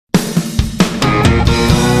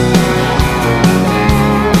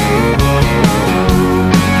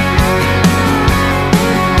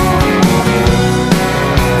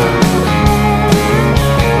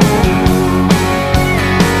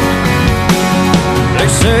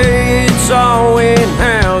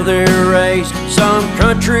taste. Some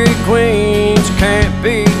country queens can't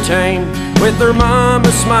be tamed, with her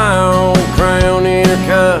mama's smile, crown in her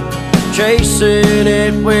cup, chasing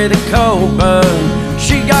it with a cold bud.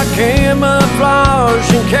 She got camouflage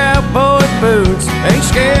and cowboy boots, ain't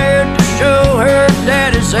scared to show her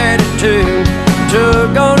daddy's attitude.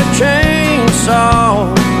 Took on a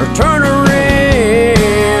chainsaw or turn a wrench.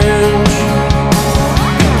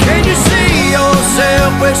 Can you see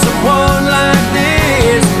yourself with someone like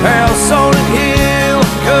this? House on a hill,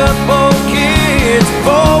 couple kids,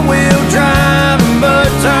 four-wheel drive,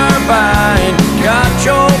 mud turbine. Got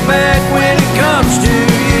your back when it comes to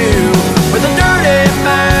you. With a dirty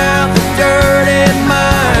mouth, a dirty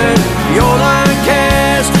mind, your line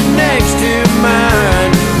cast next to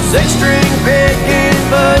mine. Six-string picking,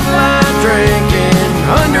 Bud Light drinking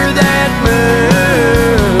under that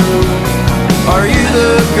moon. Are you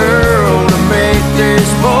the girl to make this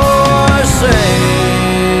boy say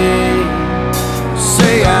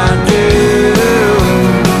I do?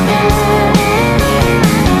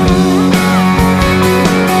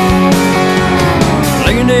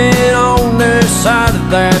 Leaning on the side of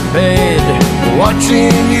that bed,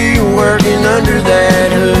 watching you working under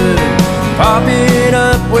that hood. Pop it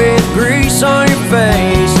up with grease on your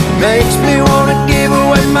face, makes me wanna give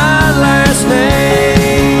away my last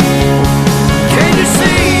name. Can you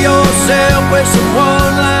see yourself with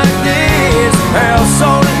someone like this? House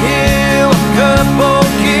on a hill, couple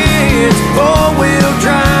kids, four-wheel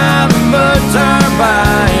drive, mud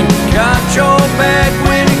turbine. Got your back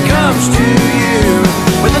when it comes to you.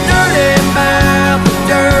 With a dirty mouth, a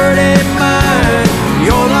dirty mind,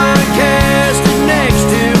 your line cast next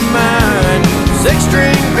to mine.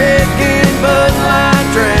 Six-string picking, Bud Light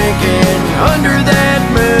drinking under that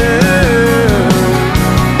moon.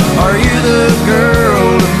 Are you the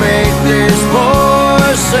girl to make this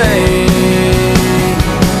boy say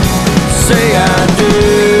I do?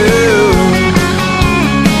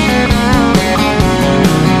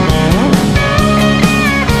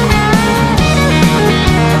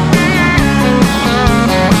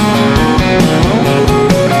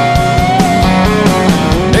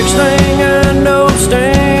 Next thing I know,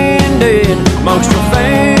 standing amongst your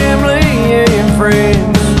family and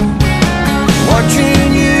friends,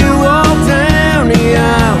 watching you walk down the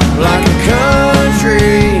aisle like a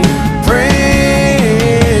country princess.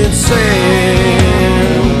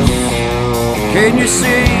 Can you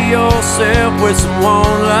see yourself with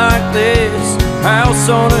someone like this? House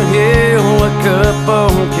on a hill, a couple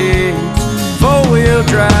kids, four-wheel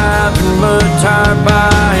drive and mud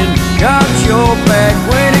turbine. Got your back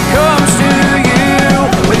when it comes to you.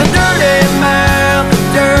 With a dirty mouth, a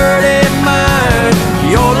dirty mind,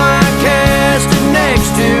 your line cast next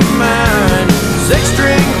to mine.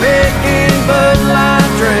 Six-string picking, Bud Light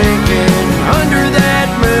drinking under that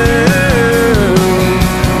moon.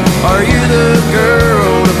 Are you the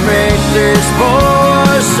girl to make this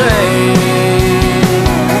boy say?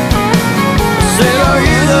 Say, are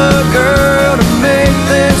you the girl to make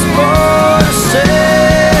this boy say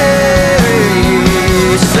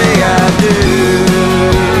I do?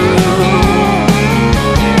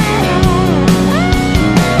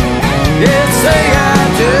 Yeah, say I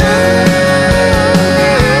do.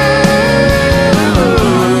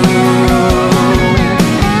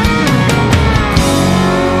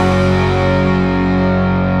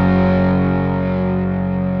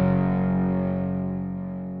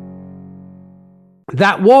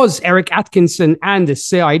 That was Eric Atkinson and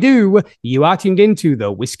Say I Do. You are tuned into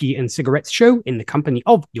the Whiskey and Cigarettes Show in the company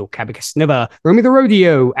of your Cabacus Never, Romy the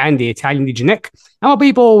Rodeo, and the Italian DJ Nick. Our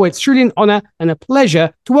people, it's truly an honor and a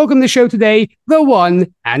pleasure to welcome the show today, the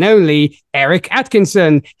one and only Eric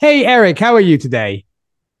Atkinson. Hey, Eric, how are you today?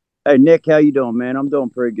 Hey, Nick, how you doing, man? I'm doing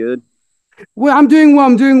pretty good. Well, I'm doing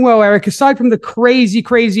well, Eric. Aside from the crazy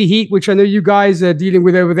heat, which I know you guys are dealing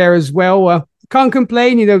with over there as well, can't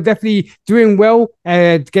complain, definitely doing well,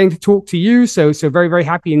 getting to talk to you. So very, very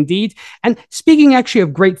happy indeed. And speaking actually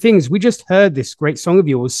of great things, we just heard this great song of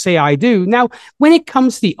yours, Say I Do. Now, when it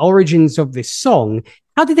comes to the origins of this song,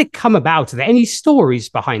 how did it come about? Are there any stories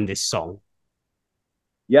behind this song?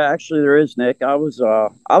 Yeah, actually there is, Nick. I was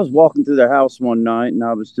walking through their house one night and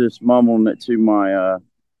I was just mumbling it to my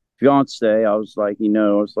fiance. I was like,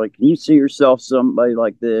 can you see yourself somebody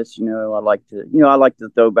like this? I like to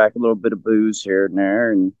throw back a little bit of booze here and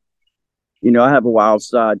there, and I have a wild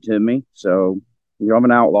side to me, so I'm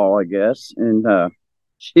an outlaw, I guess. And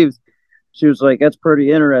she was like, that's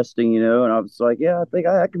pretty interesting, and I was like, yeah, I think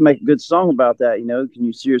I can make a good song about that. Can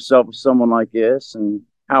you see yourself with someone like this, and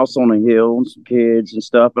house on a hill and some kids and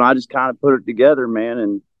stuff? And I just kind of put it together, man,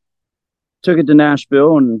 and took it to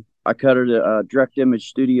Nashville and I cut her to Direct Image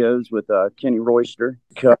Studios with Kenny Royster.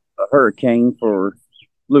 Cut Hurricane for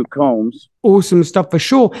Luke Combs. Awesome stuff for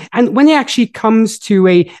sure. And when it actually comes to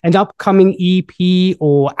an upcoming EP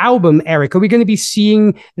or album, Eric, are we going to be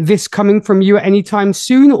seeing this coming from you at any time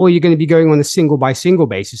soon, or are you going to be going on a single by single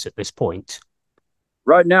basis at this point?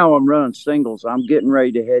 Right now, I'm running singles. I'm getting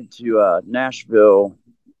ready to head to Nashville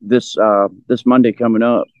this Monday coming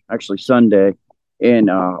up, actually Sunday, and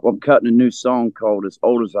I'm cutting a new song called "As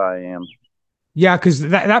Old as I Am." Yeah, because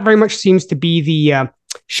that very much seems to be the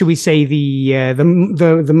should we say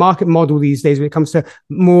the market model these days when it comes to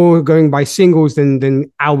more going by singles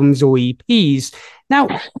than albums or EPs. Now,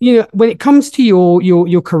 when it comes to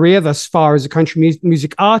your career thus far as a country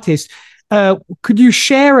music artist, could you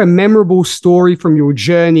share a memorable story from your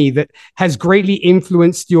journey that has greatly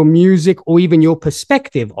influenced your music or even your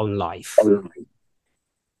perspective on life?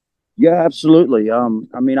 Yeah, absolutely. I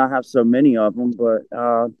mean, I have so many of them, but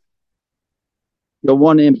the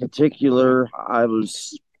one in particular, I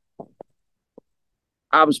was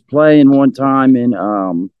playing one time in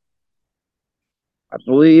I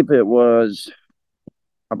believe it was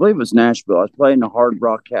Nashville. I was playing the Hard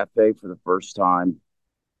Rock Cafe for the first time.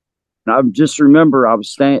 And I just remember I was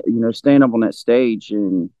standing up on that stage,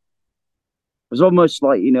 and it was almost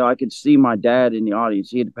like, I could see my dad in the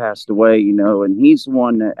audience. He had passed away, and he's the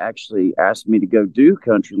one that actually asked me to go do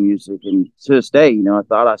country music. And to this day, I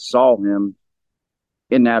thought I saw him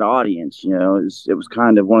in that audience. It was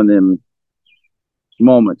kind of one of them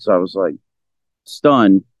moments. I was like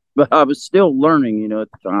stunned, but I was still learning, at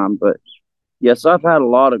the time. But yes, I've had a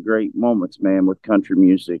lot of great moments, man, with country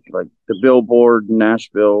music, like the Billboard in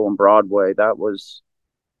Nashville on Broadway. That was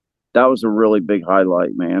a really big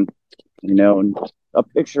highlight, man. And a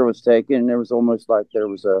picture was taken, and there was almost like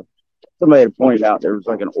somebody had pointed out there was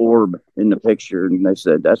like an orb in the picture, and they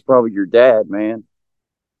said, "That's probably your dad, man."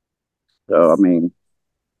 So, I mean,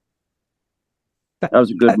 that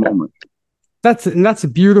was a good moment. That's a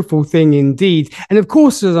beautiful thing indeed. And of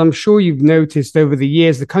course, as I'm sure you've noticed over the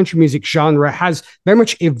years, the country music genre has very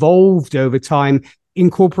much evolved over time,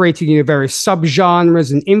 incorporating various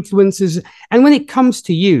subgenres and influences. And when it comes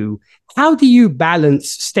to you, how do you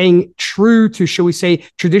balance staying true to, shall we say,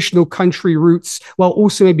 traditional country roots while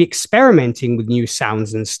also maybe experimenting with new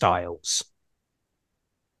sounds and styles?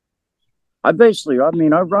 I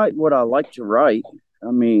write what I like to write.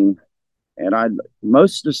 I mean, and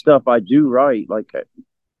most of the stuff I do write, like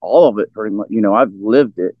all of it pretty much, I've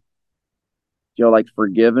lived it. Like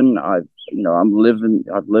Forgiven, I've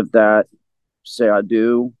lived that. Say I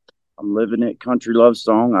Do, I'm living it. Country Love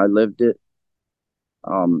Song, I lived it.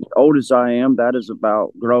 Old as I Am, that is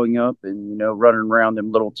about growing up and, running around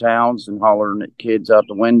them little towns and hollering at kids out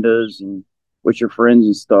the windows and with your friends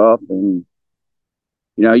and stuff. And,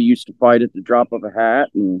 you used to fight at the drop of a hat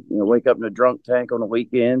and, wake up in a drunk tank on the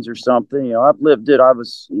weekends or something. I've lived it. I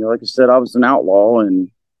was, like I said, I was an outlaw.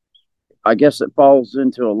 And I guess it falls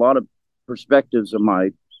into a lot of perspectives of my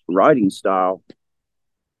writing style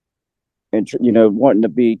and, wanting to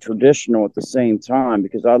be traditional at the same time,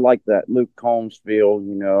 because I like that Luke Combs feel.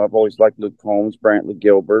 I've always liked Luke Combs, Brantley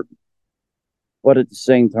Gilbert. But at the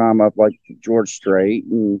same time, I've liked George Strait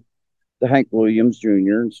and the Hank Williams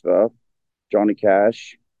Jr. and stuff, Johnny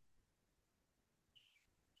Cash.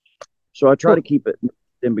 So I try to keep it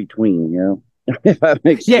in between, if that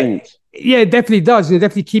makes sense. Yeah, it definitely does.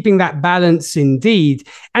 Definitely keeping that balance indeed.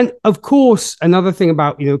 And of course, another thing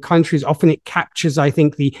about, countries, often it captures, I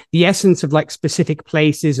think, the essence of like specific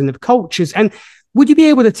places and of cultures. And would you be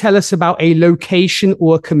able to tell us about a location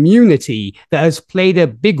or a community that has played a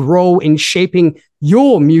big role in shaping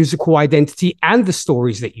your musical identity and the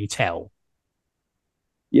stories that you tell?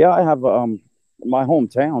 Yeah, I have my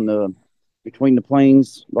hometown, between the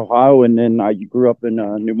Plains, Ohio, and then I grew up in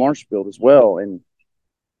New Marshfield as well. And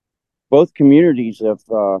both communities have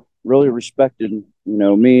really respected,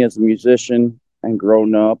 me as a musician and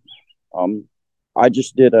grown up. I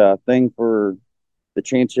just did a thing for the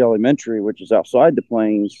Chancey Elementary, which is outside the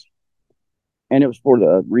Plains, and it was for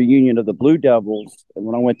the reunion of the Blue Devils. And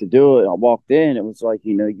when I went to do it, I walked in. It was like,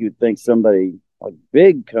 you'd think somebody like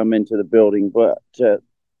big come into the building, but to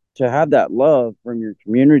have that love from your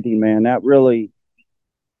community, man, that really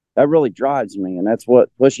drives me, and that's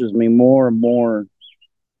what pushes me more and more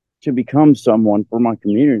to become someone for my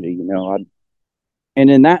community. And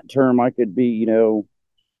in that term, I could be,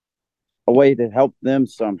 a way to help them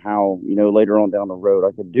somehow, later on down the road.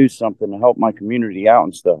 I could do something to help my community out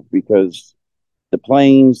and stuff, because the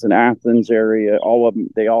Plains and Athens area, all of them,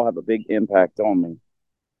 they all have a big impact on me.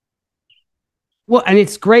 Well, and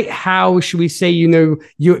it's great how, should we say,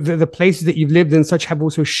 the places that you've lived in such have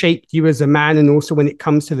also shaped you as a man, and also when it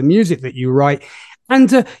comes to the music that you write.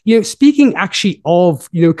 And speaking actually of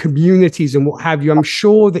communities and what have you, I'm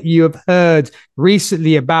sure that you have heard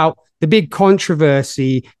recently about the big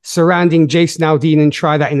controversy surrounding Jason Aldean and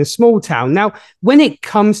Try That in a Small Town. Now, when it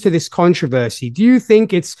comes to this controversy, do you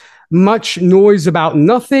think it's much noise about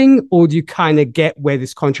nothing, or do you kind of get where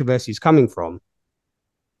this controversy is coming from?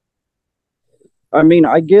 I mean,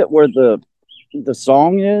 I get where the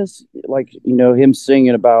song is, like, him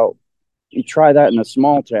singing about you try that in a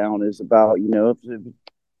small town is about,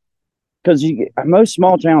 because most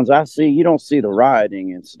small towns I see, you don't see the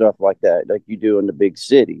rioting and stuff like that like you do in the big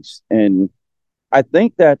cities. And I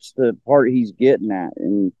think that's the part he's getting at.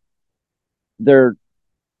 And there,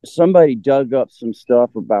 somebody dug up some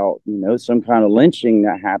stuff about, some kind of lynching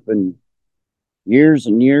that happened years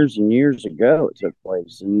and years and years ago. It took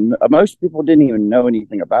place, and most people didn't even know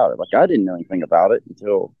anything about it. Like, I didn't know anything about it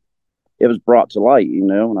until it was brought to light,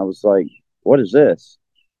 and I was like, what is this?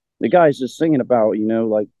 The guy's just singing about,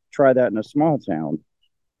 like, try that in a small town.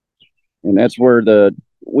 And that's where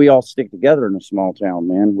we all stick together in a small town,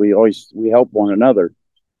 man. We help one another.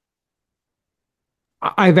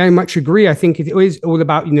 I very much agree. I think it is all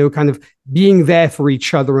about, kind of being there for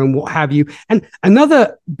each other and what have you. And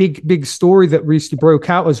another big story that recently broke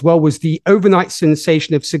out as well was the overnight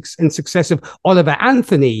sensation and success of Oliver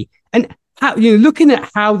Anthony. And how, looking at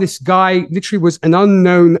how this guy literally was an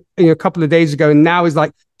unknown, a couple of days ago, and now is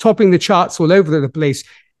like topping the charts all over the place.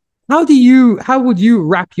 How would you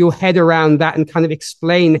wrap your head around that and kind of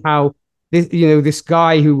explain how this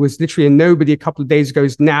guy who was literally a nobody a couple of days ago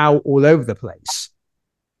is now all over the place?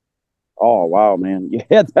 Oh wow, man.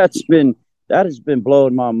 Yeah, that has been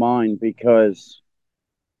blowing my mind because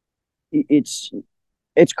it's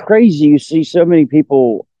it's crazy. You see so many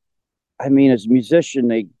people. I mean, as a musician,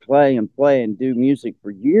 they play and do music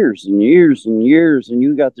for years and years and years, and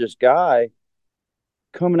you got this guy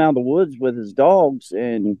coming out of the woods with his dogs,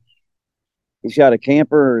 and he's got a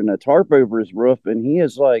camper and a tarp over his roof, and he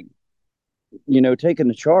is like, taking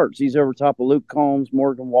the charts. He's over top of Luke Combs,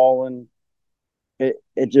 Morgan Wallen.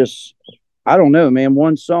 It just, I don't know, man.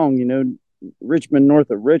 One song, Richmond,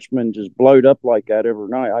 north of Richmond, just blowed up like that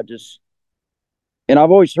overnight. And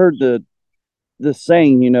I've always heard the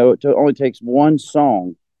saying, it only takes one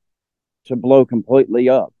song to blow completely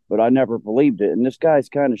up, but I never believed it. And this guy's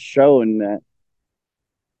kind of showing that,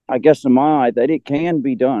 I guess, in my eye, that it can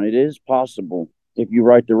be done. It is possible if you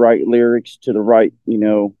write the right lyrics to the right,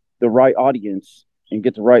 the right audience, and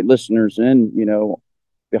get the right listeners in,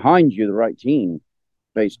 behind you, the right team,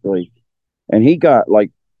 basically. And he got like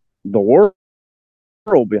the world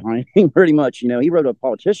behind him pretty much. He wrote a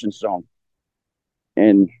politician song,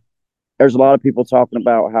 and there's a lot of people talking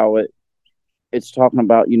about how it's talking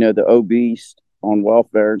about, the obese on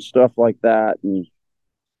welfare and stuff like that. And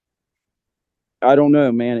I don't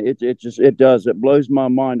know, man. It blows my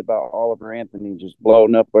mind about Oliver Anthony just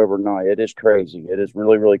blowing up overnight. It is crazy. It is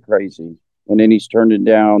really, really crazy. And then he's turning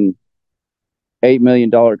down $8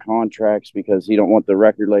 million contracts because he don't want the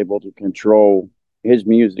record label to control his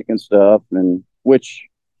music and stuff. And which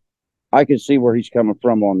I can see where he's coming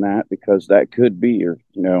from on that, because that could be, or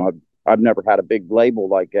I've never had a big label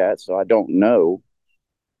like that, so I don't know.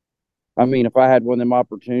 I mean, if I had one of them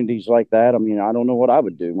opportunities like that, I mean, I don't know what I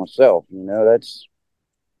would do myself. That's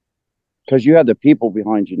because you have the people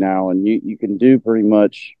behind you now, and you can do pretty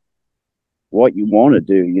much what you want to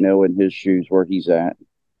do, in his shoes where he's at.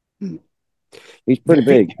 He's pretty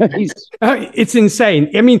big. It's insane.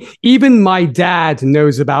 I mean, even my dad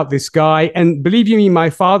knows about this guy. And believe you me, my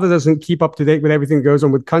father doesn't keep up to date with everything that goes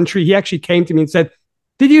on with country. He actually came to me and said,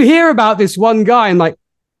 "Did you hear about this one guy?" I'm like,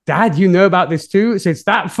 "Dad, you know about this too?" So it's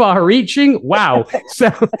that far reaching. Wow.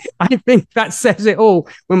 So I think that says it all.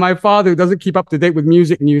 When my father, who doesn't keep up to date with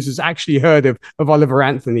music news, has actually heard of Oliver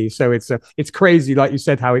Anthony. So it's crazy, like you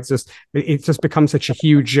said, how it's just become such a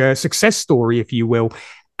huge success story, if you will.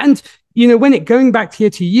 And when it going back here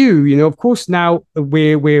to you, of course, now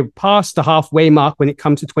we're past the halfway mark when it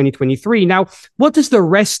comes to 2023. Now, what does the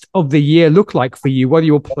rest of the year look like for you? What are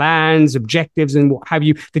your plans, objectives, and what have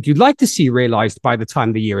you that you'd like to see realized by the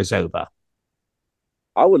time the year is over?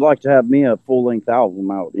 I would like to have me a full length album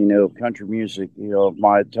out, country music,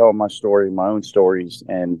 telling my story, my own stories.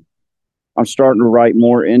 And I'm starting to write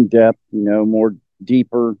more in depth, more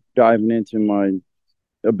deeper, diving into my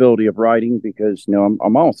ability of writing, because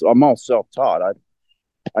I'm all self-taught.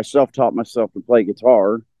 I self-taught myself to play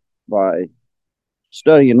guitar by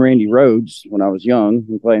studying Randy Rhoads when I was young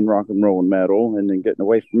and playing rock and roll and metal, and then getting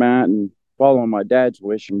away from that and following my dad's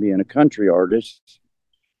wish and being a country artist.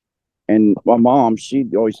 And my mom, she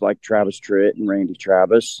always liked Travis Tritt and Randy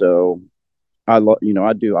Travis. So I love,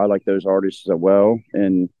 I like those artists as well.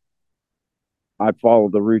 And I follow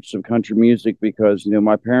the roots of country music because,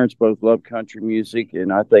 my parents both love country music.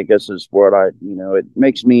 And I think this is what it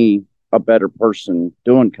makes me a better person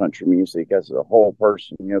doing country music as a whole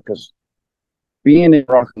person, because being in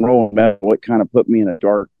rock and roll and metal, it kind of put me in a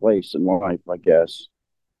dark place in life, I guess.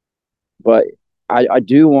 But I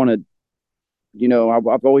do want to,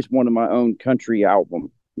 I've always wanted my own country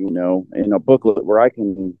album, in a booklet where I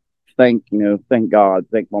can thank God,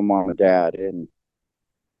 thank my mom and dad, and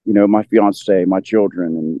my fiance, my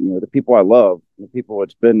children, and the people I love, the people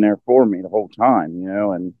that's been there for me the whole time,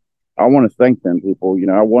 and I want to thank them people.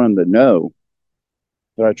 I want them to know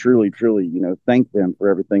that I truly, truly, thank them for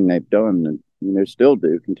everything they've done and still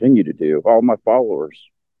do, continue to do. All my followers.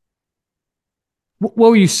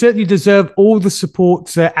 Well, you certainly deserve all the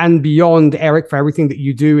support and beyond, Eric, for everything that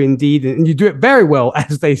you do indeed. And you do it very well,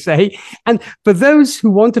 as they say. And for those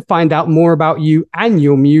who want to find out more about you and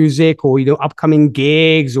your music or, upcoming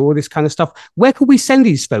gigs or all this kind of stuff, where can we send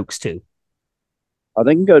these folks to?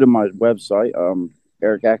 They can go to my website,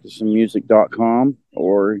 ericatkinsonmusic.com,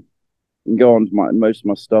 or you can go on most of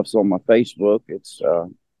my stuff's on my Facebook. It's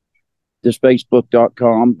just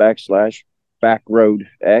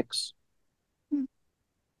facebook.com/backroadx.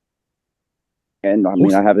 And I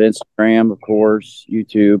mean, I have Instagram, of course,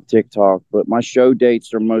 YouTube, TikTok, but my show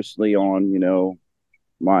dates are mostly on,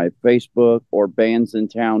 my Facebook or bands in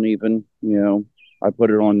town, even, I put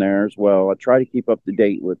it on there as well. I try to keep up to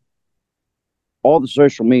date with all the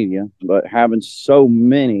social media, but having so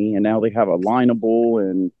many, and now they have a lineable,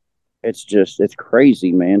 and it's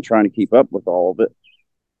crazy, man, trying to keep up with all of it.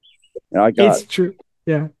 And it's true.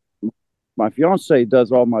 Yeah. My fiance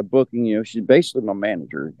does all my booking. She's basically my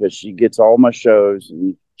manager because she gets all my shows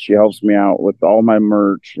and she helps me out with all my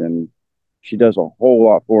merch, and she does a whole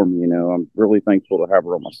lot for me. I'm really thankful to have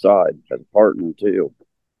her on my side as a partner too,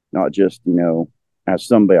 not just, as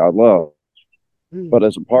somebody I love, but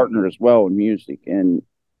as a partner as well in music. And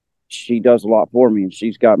she does a lot for me, and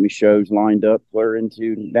she's got me shows lined up clear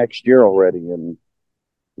into next year already, and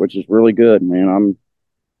which is really good, man.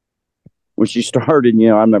 When she started,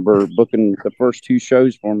 I remember booking the first 2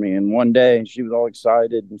 shows for me in one day, and she was all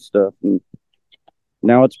excited and stuff. And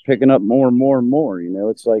now it's picking up more and more and more.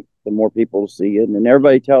 It's like the more people see it, and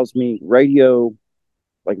everybody tells me radio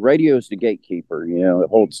is the gatekeeper. It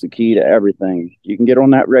holds the key to everything. You can get on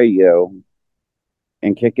that radio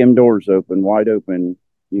and kick them doors open, wide open.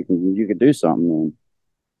 You can do something.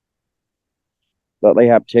 But they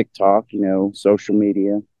have TikTok, social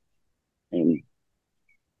media, and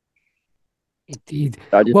indeed.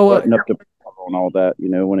 I just button up the on all that,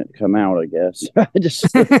 when it come out, I guess.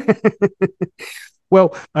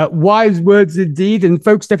 Well, wise words indeed. And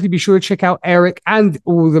folks, definitely be sure to check out Eric and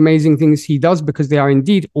all the amazing things he does, because they are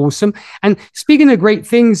indeed awesome. And speaking of great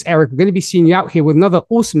things, Eric, we're going to be seeing you out here with another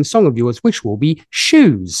awesome song of yours, which will be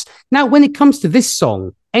Shoes. Now, when it comes to this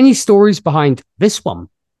song, any stories behind this one?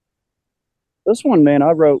 This one, man,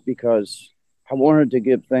 I wrote because I wanted to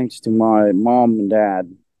give thanks to my mom and dad,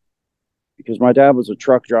 because my dad was a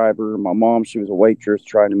truck driver. My mom, she was a waitress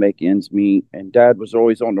trying to make ends meet, and dad was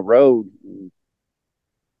always on the road.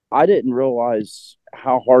 I didn't realize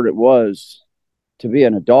how hard it was to be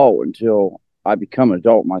an adult until I become an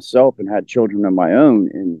adult myself and had children of my own.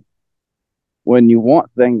 And when you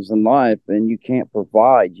want things in life and you can't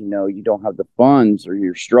provide, you don't have the funds or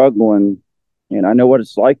you're struggling. And I know what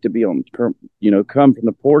it's like to be come from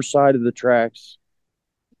the poor side of the tracks.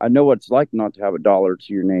 I know what it's like not to have a dollar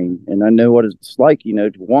to your name. And I know what it's like,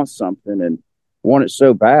 to want something and want it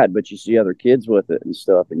so bad, but you see other kids with it and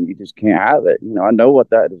stuff and you just can't have it. I know what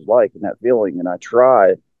that is like and that feeling. And I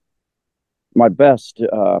try my best.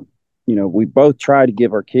 We both try to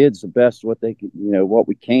give our kids the best, what they can, what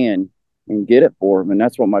we can, and get it for them. And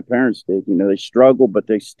that's what my parents did. They struggle, but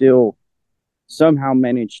they still somehow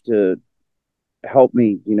managed to help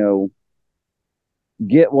me,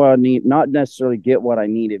 get what I need, not necessarily get what I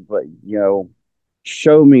needed, but,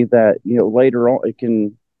 show me that, later on you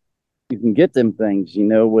can get them things,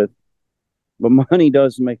 but money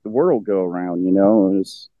does make the world go around,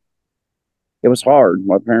 it was hard.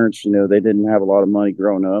 My parents, they didn't have a lot of money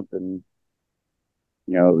growing up, and,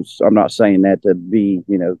 I'm not saying that to be,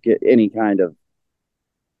 get any kind of,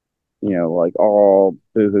 like all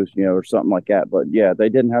boohoos, or something like that. But yeah, they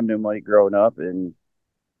didn't have no money growing up. And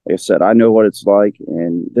like I said, I know what it's like.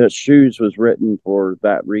 And the Shoes was written for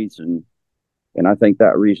that reason. And I think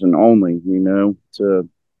that reason only, to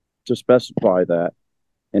specify that.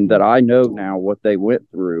 And that I know now what they went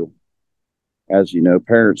through as,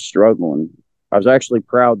 parents struggling. I was actually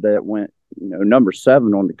proud that it went, number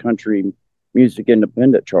 7 on the country music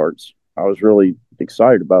independent charts. I was really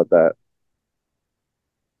excited about that.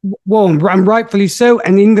 Well, and rightfully so.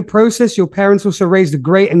 And in the process, your parents also raised a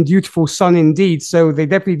great and dutiful son indeed. So they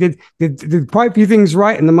definitely did quite a few things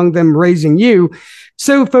right, and among them raising you.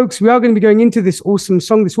 So, folks, we are going to be going into this awesome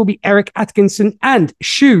song. This will be Eric Atkinson and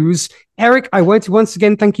Shoes. Eric, I want to once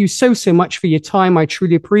again thank you so much for your time. I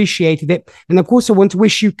truly appreciated it. And of course, I want to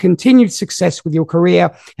wish you continued success with your career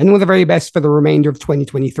and all the very best for the remainder of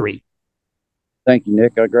 2023. Thank you,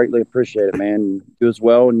 Nick. I greatly appreciate it, man. You as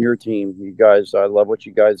well, and your team. You guys, I love what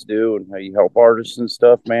you guys do and how you help artists and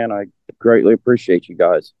stuff, man. I greatly appreciate you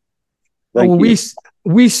guys. Thank you.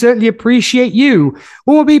 We certainly appreciate you.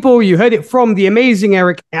 Well, people, you heard it from the amazing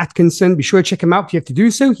Eric Atkinson. Be sure to check him out if you have to do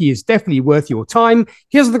so. He is definitely worth your time.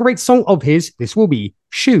 Here's the great song of his. This will be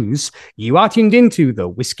Shoes. You are tuned into the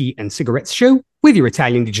Whiskey and Cigarettes Show with your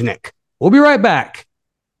Italian DJ Nick. We'll be right back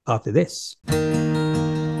after this.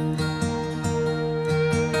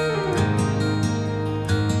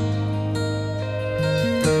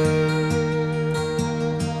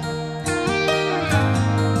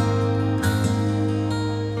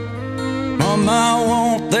 Mama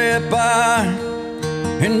want that pie,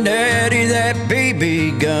 and Daddy that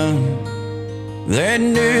BB gun, that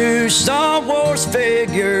new Star Wars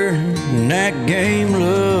figure, and that game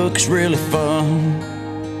looks really fun.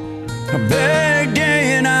 I begged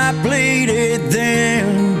and I pleaded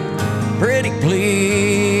them, pretty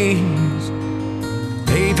please.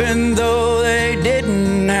 Even though they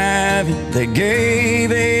didn't have it, they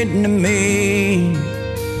gave it to me.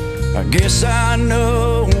 I guess I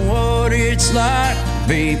know what it's like to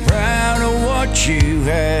be proud of what you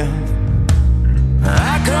have.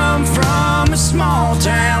 I come from a small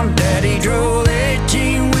town. Daddy drove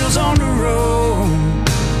 18 wheels on the road.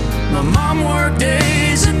 My mom worked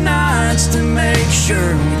days and nights to make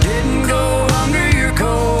sure we didn't go hungry or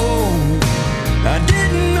cold. I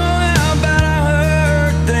didn't know how bad I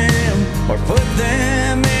hurt them or put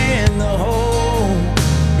them in the hole.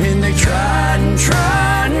 And they tried and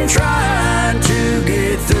tried and tried to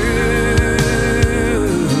get through.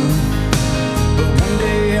 But one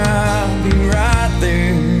day I'll be right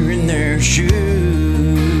there in their shoes.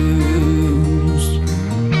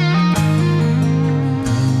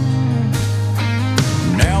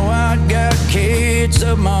 Now I got kids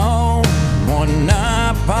of my own, wanting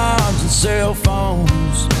iPods and cell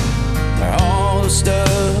phones, all the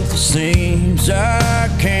stuff it seems I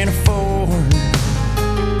can't afford.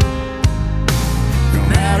 No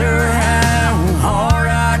matter how hard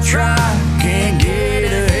I try, can't get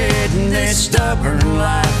ahead in this stubborn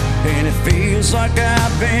life. And it feels like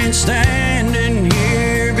I've been standing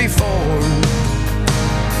here before.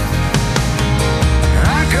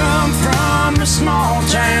 I come from a small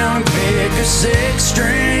town, pick a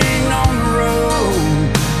 6-string on the road.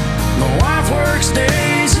 My wife works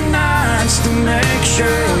days and nights to make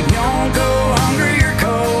sure we don't go hungry or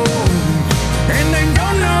cold. And they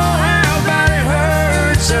don't know how bad it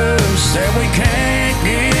hurts us that we can't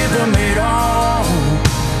give them it all.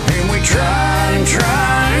 And we try and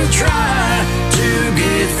try and try to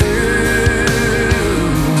get through.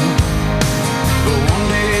 But one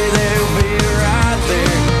day they'll be right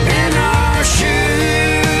there in our shoes.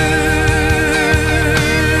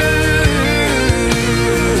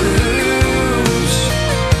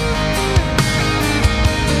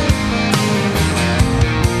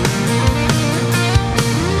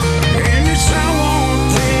 And it's I want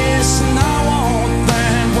this and I want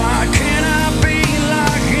that. Why can't I be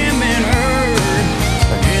like him and her?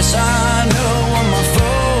 I guess I know what my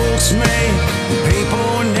folks mean.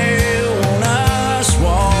 People nail on ice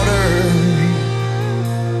water.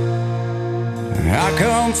 I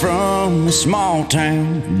come from a small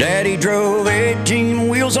town. Daddy drove 18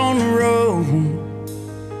 wheels on the road.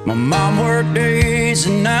 My mom worked days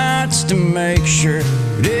and nights to make sure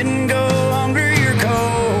we didn't go hungry or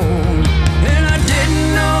cold. And I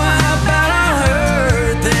didn't know how bad I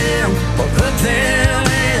hurt them or put them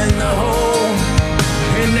in the hole.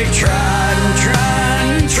 And they tried and tried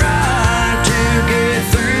and tried to get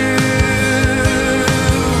through.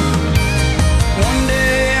 One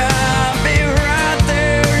day I'll be right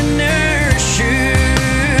there in their shoes.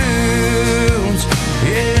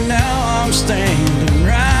 Yeah, now I'm standing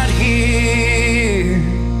right here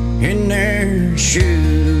in their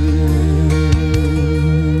shoes.